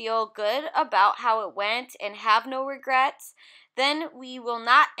and feel good about how it went and have no regrets, then we will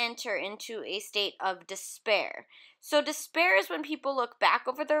not enter into a state of despair. So despair is when people look back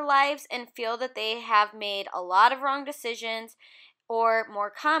over their lives and feel that they have made a lot of wrong decisions, or more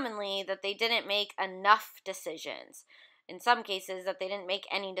commonly, that they didn't make enough decisions. In some cases, that they didn't make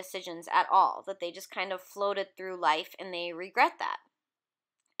any decisions at all, that they just kind of floated through life and they regret that.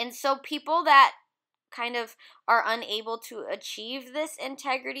 And so people that kind of are unable to achieve this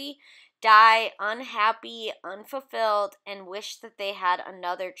integrity die unhappy, unfulfilled, and wish that they had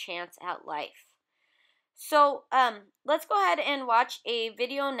another chance at life. So let's go ahead and watch a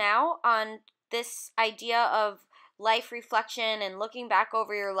video now on this idea of life reflection and looking back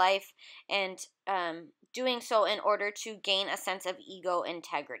over your life and doing so in order to gain a sense of ego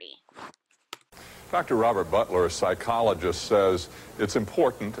integrity. Dr. Robert Butler, a psychologist, says it's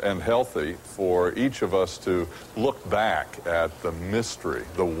important and healthy for each of us to look back at the mystery,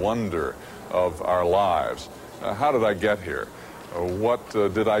 the wonder of our lives. How did I get here? What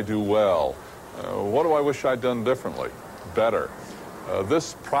did I do well? What do I wish I'd done differently, better?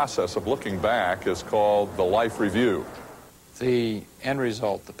 This process of looking back is called the life review. The end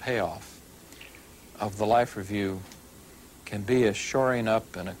result, the payoff of the life review, can be a shoring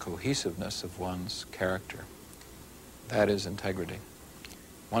up and a cohesiveness of one's character. That is integrity.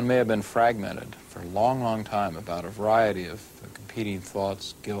 One may have been fragmented for a long, long time about a variety of competing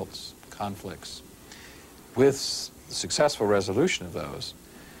thoughts, guilts, conflicts. With successful resolution of those,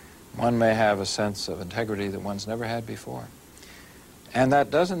 one may have a sense of integrity that one's never had before. And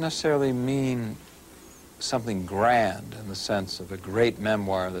that doesn't necessarily mean something grand in the sense of a great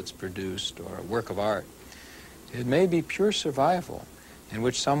memoir that's produced or a work of art. It may be pure survival in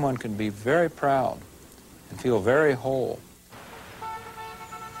which someone can be very proud and feel very whole.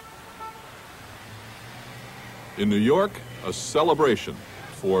 In New York, a celebration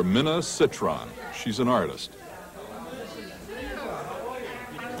for Minna Citron. She's an artist.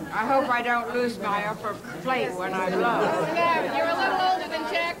 I hope I don't lose my upper plate when I blow. You're a little older than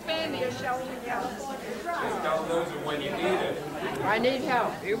Jack Benny. You're showing young. Just don't lose it when you need it. I need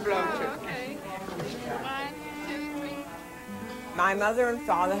help. You blow too. Okay. 1, 2, 3. My mother and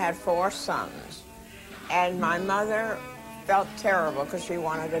father had 4 sons, and my mother felt terrible because she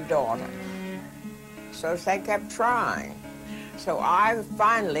wanted a daughter. So they kept trying. So I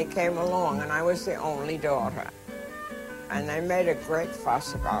finally came along, and I was the only daughter. And they made a great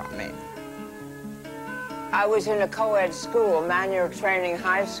fuss about me. I was in a co-ed school, manual training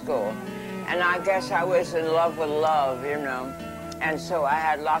high school, and I guess I was in love with love, you know. And so I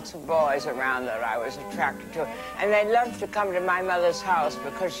had lots of boys around that I was attracted to. And they loved to come to my mother's house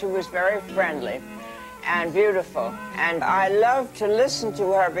because she was very friendly and beautiful. And I loved to listen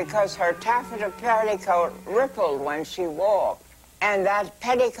to her because her taffeta petticoat rippled when she walked. And that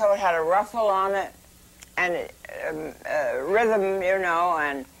petticoat had a ruffle on it and rhythm, you know,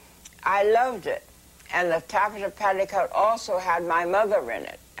 and I loved it. And the taffeta petticoat also had my mother in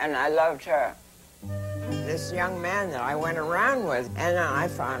it, and I loved her. This young man that I went around with, and then I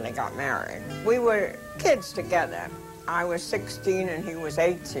finally got married. We were kids together. I was 16 and he was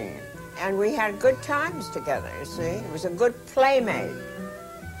 18. And we had good times together, you see. He was a good playmate.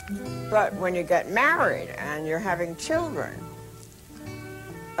 But when you get married and you're having children,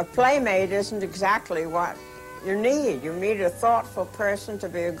 a playmate isn't exactly what you need. You need a thoughtful person to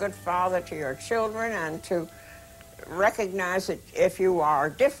be a good father to your children and to recognize that if you are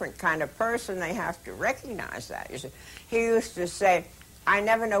a different kind of person, they have to recognize that. You see, he used to say, I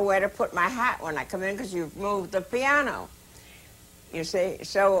never know where to put my hat when I come in because you've moved the piano. You see,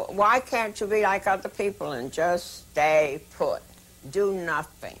 so why can't you be like other people and just stay put, do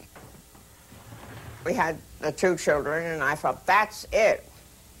nothing? We had the 2 children, and I thought, that's it.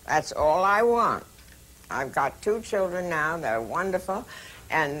 That's all I want. I've got 2 children now. They're wonderful.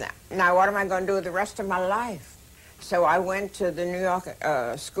 And now what am I going to do with the rest of my life? So I went to the New York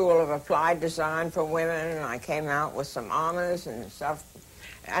School of Applied Design for Women, and I came out with some honors and stuff.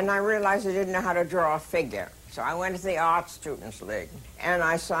 And I realized I didn't know how to draw a figure. So I went to the Art Students League, and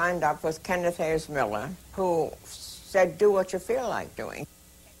I signed up with Kenneth Hayes Miller, who said, do what you feel like doing.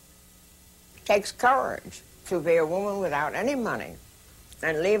 It takes courage to be a woman without any money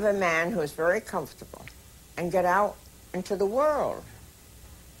and leave a man who's very comfortable and get out into the world.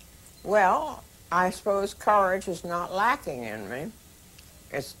 Well, I suppose courage is not lacking in me.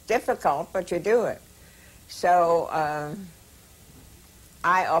 It's difficult, but you do it. So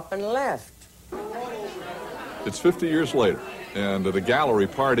I up and left. It's 50 years later, and at a gallery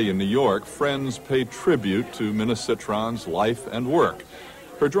party in New York, friends pay tribute to Minna Citron's life and work.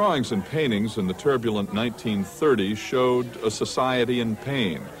 Her drawings and paintings in the turbulent 1930s showed a society in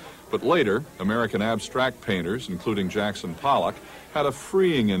pain. But later, American abstract painters, including Jackson Pollock, had a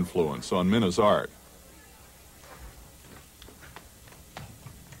freeing influence on Minna's art.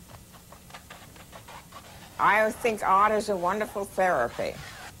 I think art is a wonderful therapy.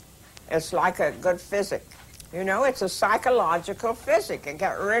 It's like a good physic. You know, it's a psychological physic. It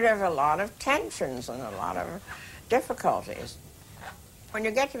got rid of a lot of tensions and a lot of difficulties. When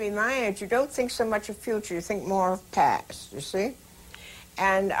you get to be my age, you don't think so much of future, you think more of past, you see?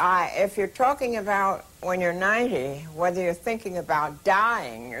 And if you're talking about when you're 90, whether you're thinking about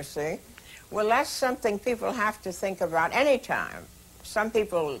dying, you see, well, that's something people have to think about any time. Some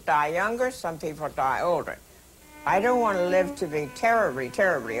people die younger, some people die older. I don't want to live to be terribly,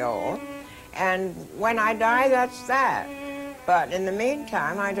 terribly old. And when I die, that's that. But in the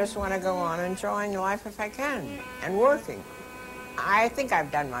meantime, I just want to go on enjoying life if I can, and working. I think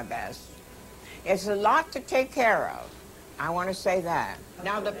I've done my best. It's a lot to take care of. I want to say that.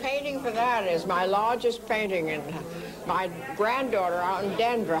 Now, the painting for that is my largest painting, and my granddaughter out in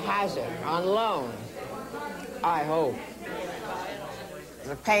Denver has it on loan, I hope.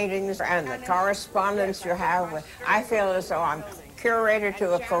 The paintings and the correspondence you have with, I feel as though I'm curator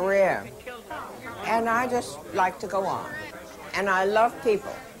to a career. And I just like to go on. And I love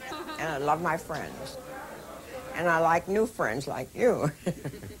people. And I love my friends. And I like new friends like you.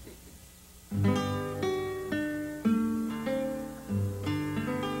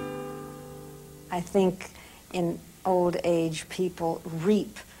 I think in old age people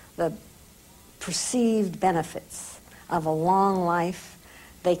reap the perceived benefits of a long life.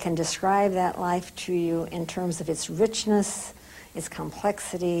 They can describe that life to you in terms of its richness, its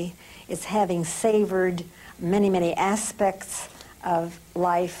complexity, its having savored many, many aspects of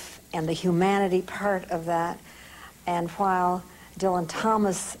life and the humanity part of that. And while Dylan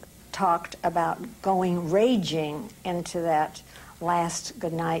Thomas talked about going raging into that last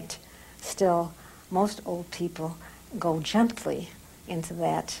goodnight, still most old people go gently into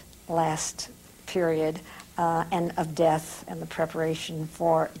that last period and of death and the preparation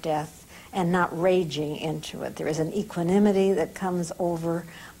for death, and not raging into it. There is an equanimity that comes over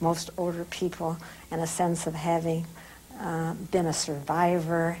most older people, and a sense of having been a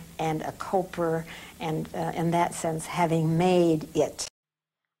survivor and a coper, and in that sense having made it.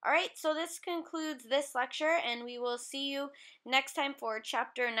 All right, so this concludes this lecture, and we will see you next time for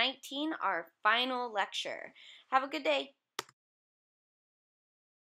Chapter 19, our final lecture. Have a good day.